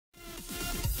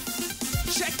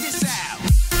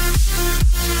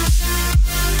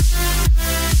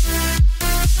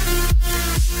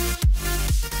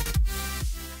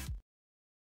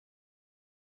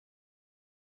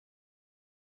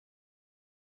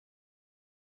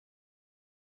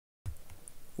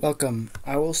Welcome.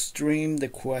 I will stream the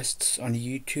quests on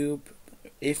YouTube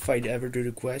if I'd ever do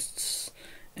the quests,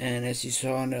 and as you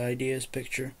saw in the ideas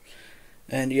picture,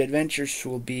 and the adventures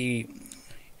will be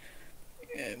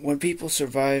when people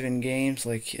survive in games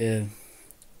like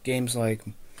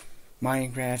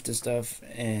Minecraft and stuff,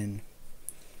 and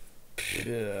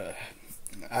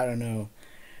I don't know.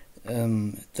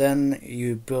 Then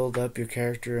you build up your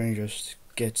character and you just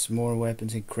get more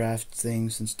weapons and craft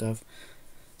things and stuff.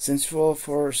 Since Fall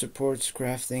 4 supports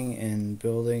crafting and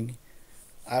building,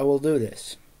 I will do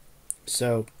this.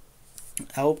 So,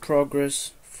 I will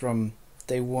progress from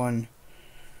day 1,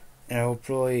 and I will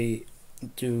probably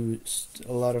do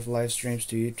a lot of live streams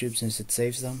to YouTube since it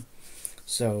saves them.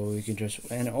 So you can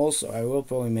and also I will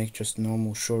probably make just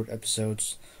normal short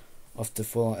episodes of the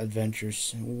full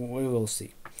adventures. We will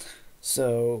see.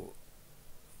 So,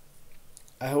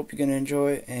 I hope you're gonna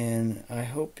enjoy, and I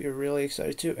hope you're really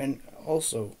excited too. And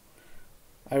also,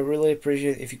 I really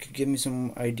appreciate if you could give me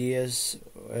some ideas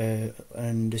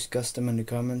and discuss them in the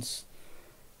comments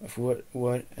of what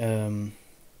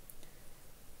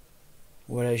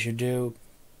I should do.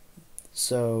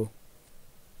 So,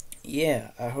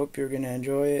 yeah, I hope you're gonna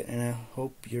enjoy it, and I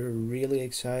hope you're really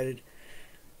excited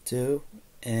too.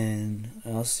 And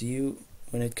I'll see you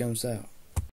when it comes out.